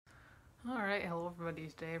Alright, hello everybody.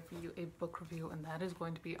 Today I have for you a book review, and that is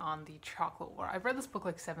going to be on The Chocolate War. I've read this book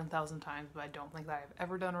like 7,000 times, but I don't think that I've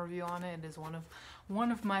ever done a review on it. It is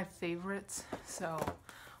one of my favorites, so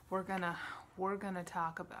we're gonna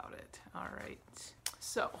talk about it. Alright.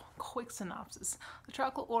 So, quick synopsis. The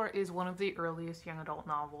Chocolate War is one of the earliest young adult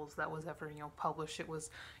novels that was ever, published. It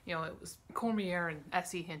was Cormier and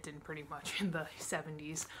S.E. Hinton pretty much in the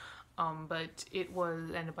 70s. But it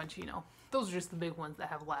was, and a bunch, those are just the big ones that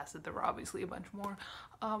have lasted. There were obviously a bunch more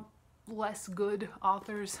less good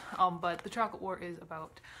authors, but The Chocolate War is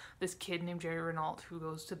about this kid named Jerry Renault who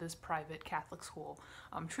goes to this private Catholic school,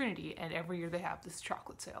 Trinity, and every year they have this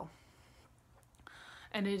chocolate sale.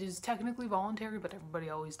 And it is technically voluntary, but everybody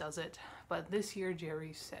always does it. But this year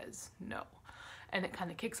Jerry says no. And it kind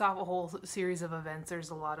of kicks off a whole series of events. There's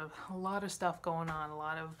a lot of stuff going on, a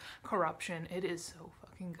lot of corruption. It is so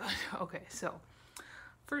fucking good. Okay, so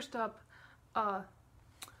first up,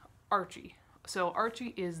 Archie. So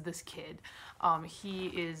Archie is this kid. He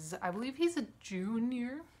is, I believe he's a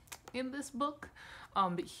junior in this book.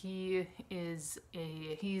 But he's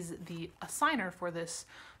the assigner for this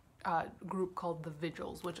group called the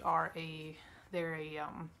Vigils, which are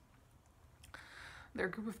they're a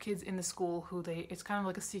group of kids in the school who it's kind of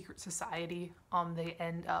like a secret society.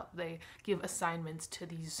 They give assignments to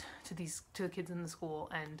the kids in the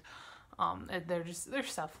school, and there's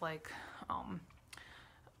stuff like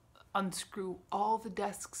unscrew all the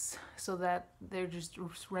desks so that they're just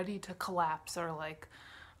ready to collapse, or like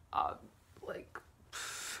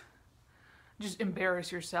just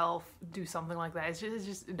embarrass yourself, do something like that. It's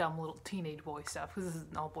just dumb little teenage boy stuff, because this is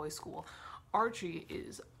an all-boys school. Archie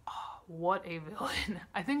is, what a villain.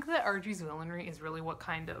 I think that Archie's villainry is really what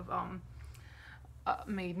kind of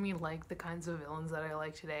made me like the kinds of villains that I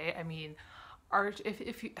like today. I mean, Archie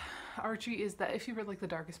is that, if you read like the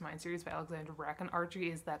Darkest Mind series by Alexandra Bracken,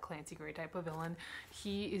 Archie is that Clancy Gray type of villain.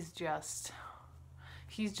 He's just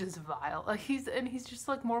vile. Like he's just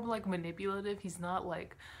like more like manipulative. He's not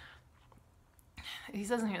like, he's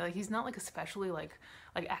not like especially like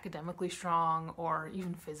academically strong or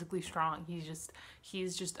even physically strong. He's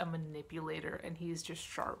just a manipulator, and he's just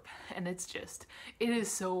sharp, and he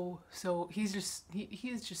is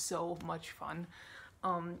just so much fun.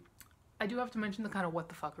 I do have to mention the kind of what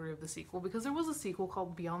the fuckery of the sequel, because there was a sequel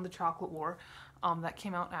called Beyond the Chocolate War that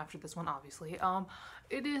came out after this one, obviously.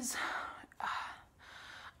 It is,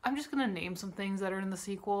 I'm just gonna name some things that are in the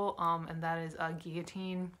sequel, and that is a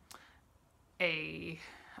guillotine, a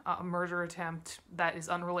murder attempt that is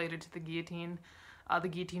unrelated to the guillotine. The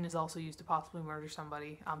guillotine is also used to possibly murder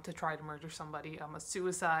somebody, to try to murder somebody, a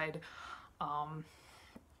suicide.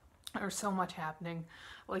 There's so much happening.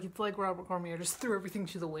 Like, it's like Robert Cormier just threw everything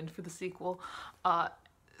to the wind for the sequel.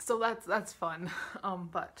 So that's fun.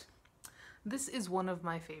 But this is one of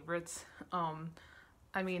my favorites.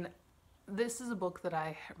 I mean, this is a book that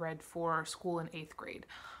I read for school in 8th grade,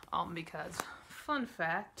 because, fun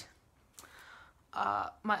fact,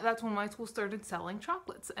 that's when my school started selling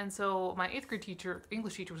chocolates. And so my 8th grade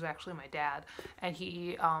English teacher was actually my dad, and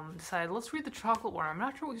he decided, let's read The Chocolate War. I'm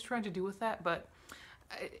not sure what he's trying to do with that, but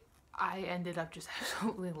I ended up just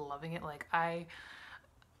absolutely loving it. Like,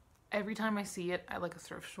 every time I see it at like a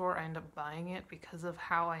thrift store, I end up buying it because of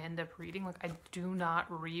how I end up reading. Like, I do not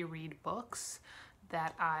reread books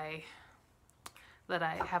that I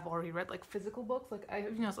have already read, like physical books. Like,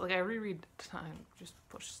 I reread, I just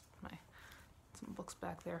push some books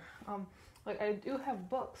back there. Like, I do have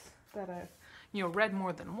books that I've read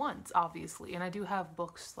more than once, obviously, and I do have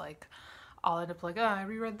books like I'll end up like, oh, I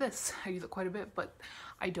reread this. I use it quite a bit, but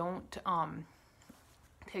I don't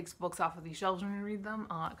take books off of these shelves when I read them,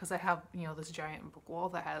 because I have this giant book wall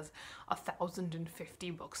that has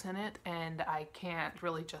 1,050 books in it, and I can't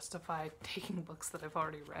really justify taking books that I've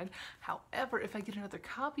already read. However, if I get another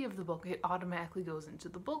copy of the book, it automatically goes into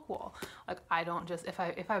the book wall. Like, I don't just, if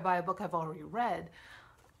I buy a book I've already read,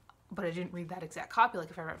 but I didn't read that exact copy, like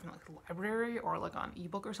if I read it from like the library or like on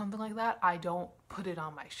ebook or something like that, I don't put it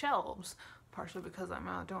on my shelves, partially because I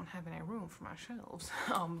don't have any room for my shelves.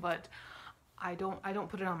 But I don't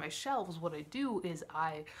put it on my shelves. What I do is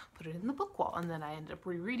I put it in the book wall, and then I end up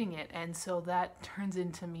rereading it, and so that turns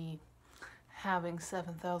into me having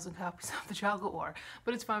 7,000 copies of The Chocolate War.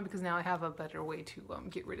 But it's fine, because now I have a better way to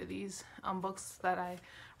get rid of these books that I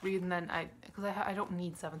read, and then because I don't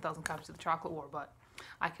need 7,000 copies of The Chocolate War, but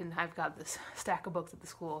I've got this stack of books at the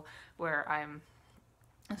school where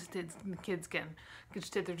the kids can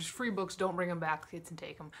just they're just free books, don't bring them back, kids can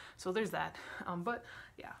take them. So there's that. But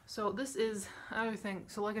yeah, so this is another thing.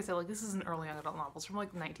 So like I said, like, this is an early young adult novel. It's from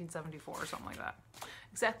like 1974 or something like that.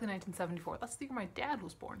 Exactly 1974. That's the year my dad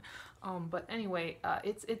was born. But anyway,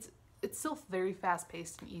 it's it's still very fast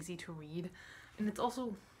paced and easy to read, and it's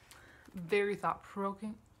also very thought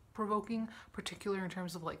provoking, particularly in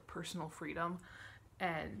terms of like personal freedom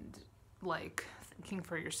and like thinking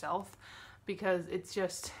for yourself, because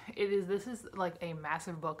this is like a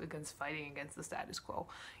massive book against fighting against the status quo,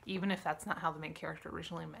 even if that's not how the main character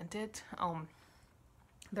originally meant it.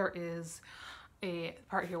 There is a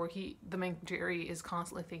part here where the main Jerry is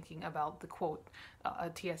constantly thinking about the quote, a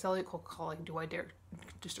T.S. Eliot quote calling, "Do I dare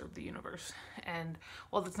disturb the universe?" And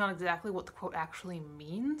while that's not exactly what the quote actually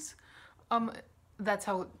means, that's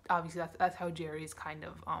how, obviously that's how Jerry's kind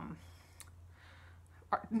of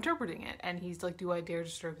interpreting it. And he's like, do I dare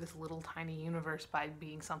disturb this little tiny universe by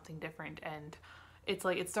being something different? And it's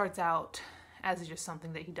like, it starts out as just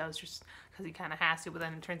something that he does just because he kind of has to, but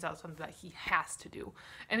then it turns out something that he has to do.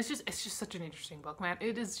 And it's just such an interesting book, man.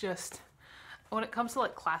 It is just, when it comes to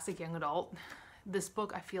like classic young adult, this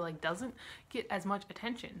book I feel like doesn't get as much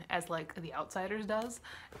attention as like The Outsiders does,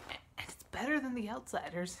 and it's better than The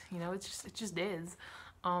Outsiders, you know. It just is.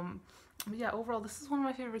 But yeah, overall this is one of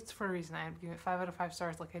my favorites for a reason. I give it 5 out of 5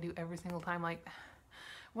 stars like I do every single time. Like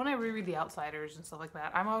when I reread The Outsiders and stuff like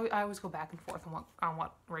that, I always go back and forth on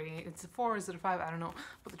what rating it's a 4, is it a 5, I don't know,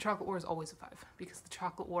 but The Chocolate War is always a 5, because The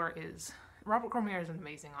Chocolate War is, Robert Cormier is an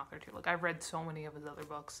amazing author too. Like I've read so many of his other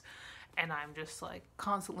books, and I'm just like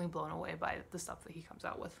constantly blown away by the stuff that he comes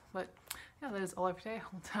out with. But yeah, that is all I have for today.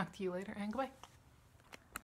 I'll talk to you later, and goodbye.